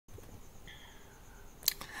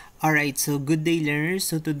Alright, so good day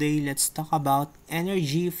learners. So today let's talk about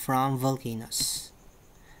energy from volcanoes.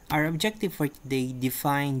 Our objective for today,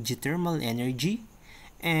 define geothermal energy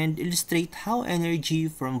and illustrate how energy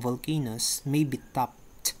from volcanoes may be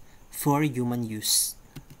tapped for human use.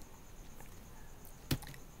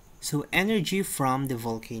 So energy from the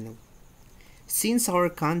volcano. Since our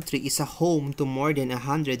country is a home to more than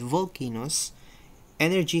 100 volcanoes,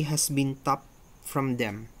 energy has been tapped from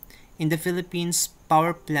them. In the Philippines,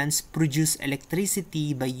 power plants produce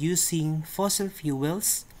electricity by using fossil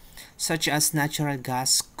fuels such as natural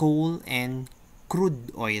gas, coal, and crude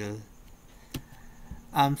oil.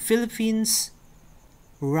 Philippines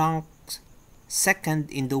ranked second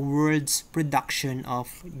in the world's production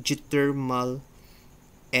of geothermal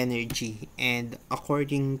energy, and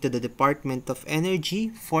according to the Department of Energy,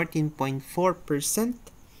 14.4%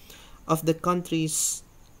 of the country's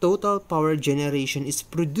total power generation is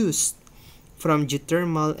produced from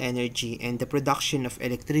geothermal energy, and the production of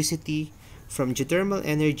electricity from geothermal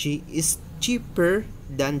energy is cheaper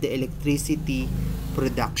than the electricity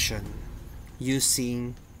production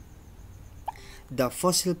using the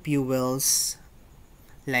fossil fuels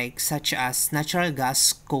such as natural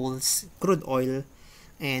gas, coals, crude oil,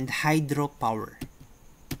 and hydropower.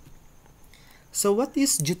 So what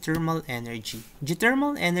is geothermal energy?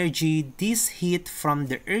 Geothermal energy, this heat from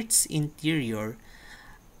the Earth's interior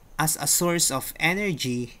as a source of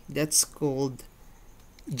energy, that's called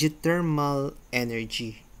geothermal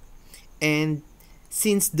energy. And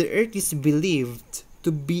since the Earth is believed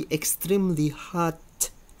to be extremely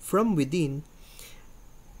hot from within,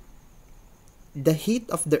 the heat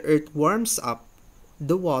of the Earth warms up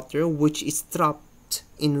the water which is trapped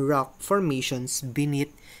in rock formations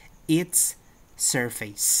beneath its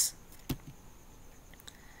surface.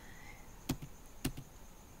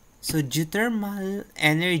 So geothermal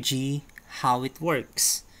energy, how it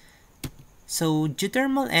works. So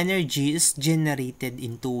geothermal energy is generated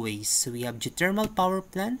in two ways. So we have geothermal power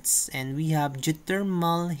plants and we have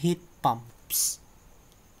geothermal heat pumps.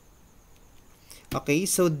 Okay,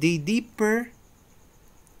 so they differ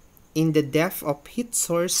in the depth of heat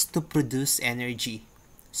source to produce energy.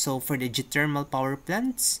 So for the geothermal power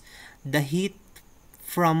plants, the heat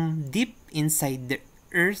from deep inside the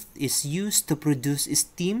earth is used to produce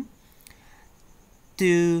steam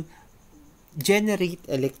to generate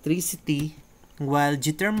electricity, while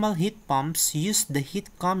geothermal heat pumps use the heat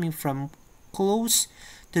coming from close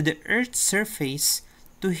to the earth's surface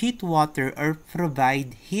to heat water or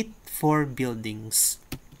provide heat for buildings.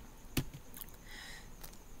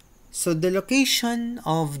 So the location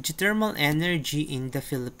of geothermal energy in the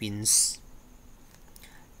Philippines.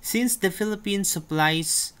 Since the Philippines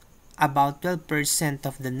supplies about 12%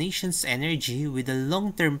 of the nation's energy, with a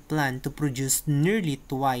long-term plan to produce nearly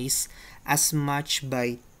twice as much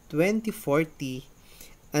by 2040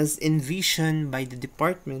 as envisioned by the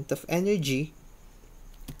Department of Energy.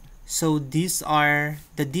 So these are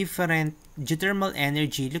the different geothermal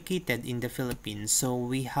energy located in the Philippines. So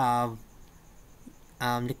we have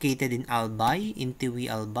located in Albay, in Tiwi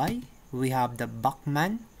Albay. We have the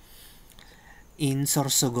Bacman in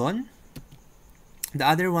Sorsogon. The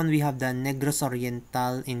other one, we have the Negros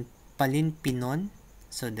Oriental in Palinpinon.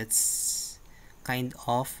 So that's kind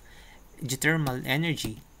of geothermal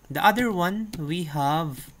energy. The other one, we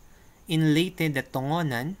have in Leyte, the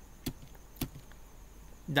Tongonan.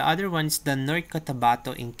 The other one is the North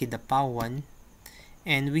Cotabato in Kidapawan.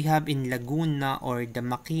 And we have in Laguna, or the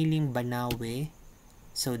Makiling-Banahaw.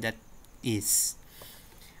 So that is.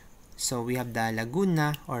 So we have the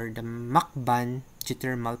Laguna or the Mak-Ban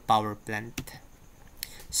geothermal power plant.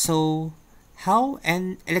 So how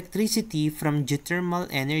an electricity from geothermal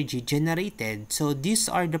energy generated? So these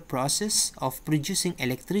are the process of producing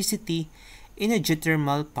electricity in a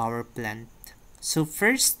geothermal power plant. So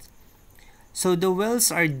first, so the wells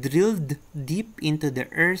are drilled deep into the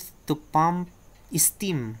earth to pump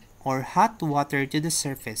steam or hot water to the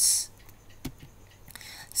surface.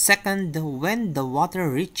 Second, when the water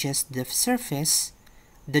reaches the surface,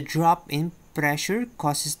 the drop in pressure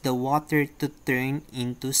causes the water to turn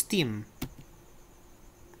into steam.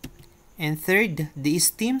 And third, the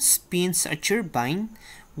steam spins a turbine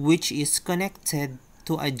which is connected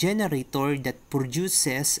to a generator that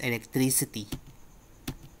produces electricity.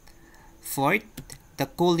 Fourth, the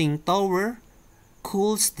cooling tower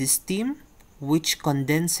cools the steam which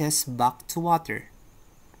condenses back to water.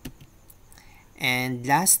 And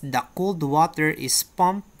last, the cold water is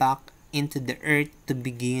pumped back into the earth to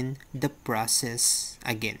begin the process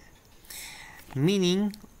again.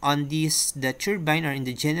 Meaning, on this, the turbine or in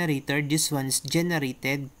the generator, this one is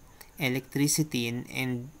generated electricity,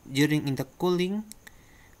 and during in the cooling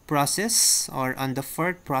process, or on the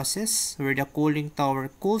fourth process, where the cooling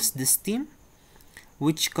tower cools the steam,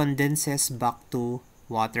 which condenses back to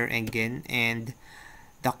water again, and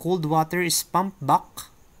the cold water is pumped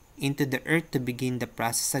back into the earth to begin the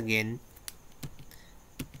process again.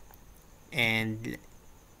 And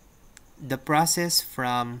the process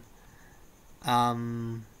from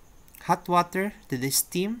hot water to the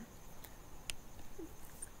steam,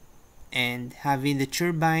 and having the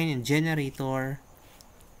turbine and generator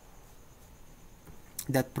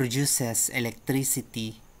that produces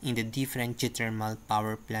electricity in the different geothermal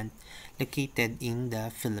power plant located in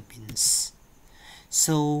the Philippines.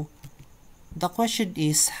 So the question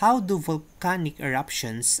is, how do volcanic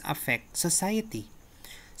eruptions affect society?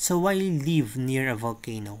 So why live near a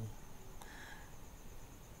volcano?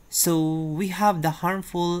 So we have the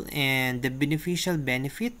harmful and the beneficial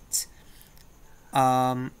benefits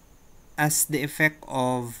as the effect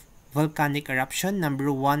of volcanic eruption.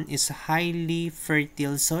 Number one is highly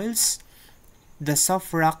fertile soils, the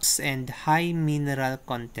soft rocks, and high mineral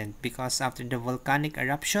content, because after the volcanic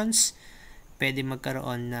eruptions, pwede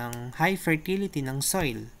magkaroon ng high fertility ng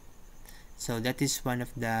soil. So that is one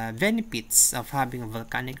of the benefits of having a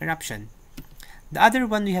volcanic eruption. The other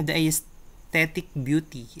one, we have the aesthetic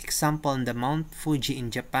beauty. Example, the Mount Fuji in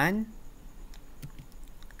Japan.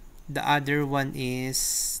 The other one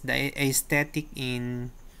is the aesthetic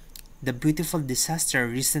in the beautiful disaster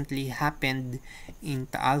recently happened in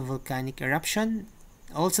Taal volcanic eruption.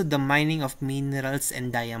 Also the mining of minerals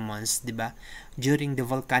and diamonds, diba? During the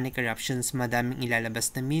volcanic eruptions, madaming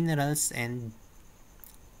ilalabas na minerals and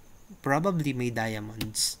probably may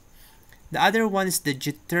diamonds. The other one is the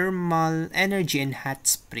geothermal energy and hot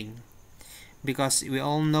spring, because we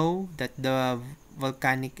all know that the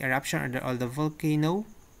volcanic eruption or the volcano,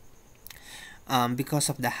 because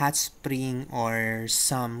of the hot spring or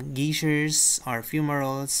some geysers or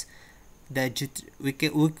fumaroles, we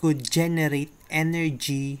could generate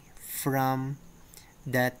energy from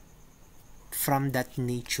that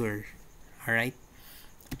nature. All right.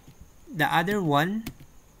 The other one,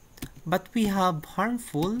 but we have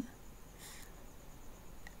harmful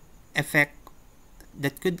effect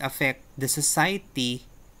that could affect the society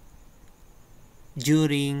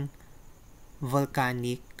during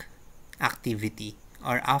volcanic activity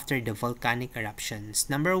or after the volcanic eruptions.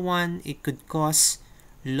 Number one, it could cause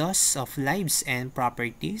loss of lives and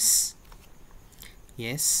properties.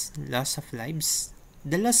 Yes, loss of lives.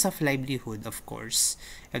 The loss of livelihood, of course.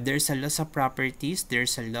 If there's a loss of properties,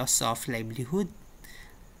 there's a loss of livelihood.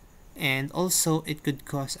 And also, it could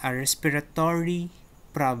cause a respiratory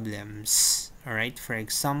problems. Alright, for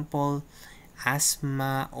example,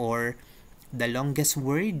 asthma, or the longest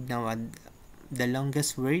word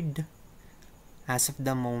as of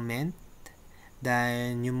the moment,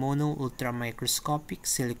 the Pneumono ultramicroscopic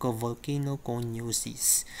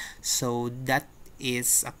silicovolcanoconiosis. So that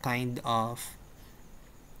is a kind of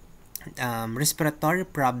respiratory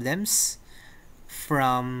problems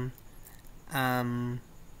from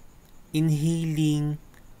inhaling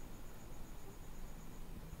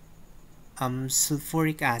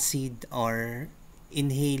sulfuric acid, or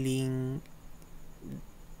inhaling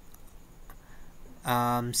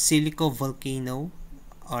silicovolcano,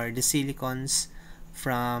 or the silicons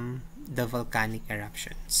from the volcanic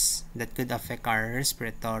eruptions that could affect our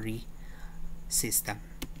respiratory system.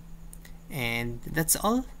 And that's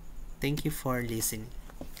all. Thank you for listening.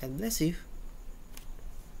 God bless you.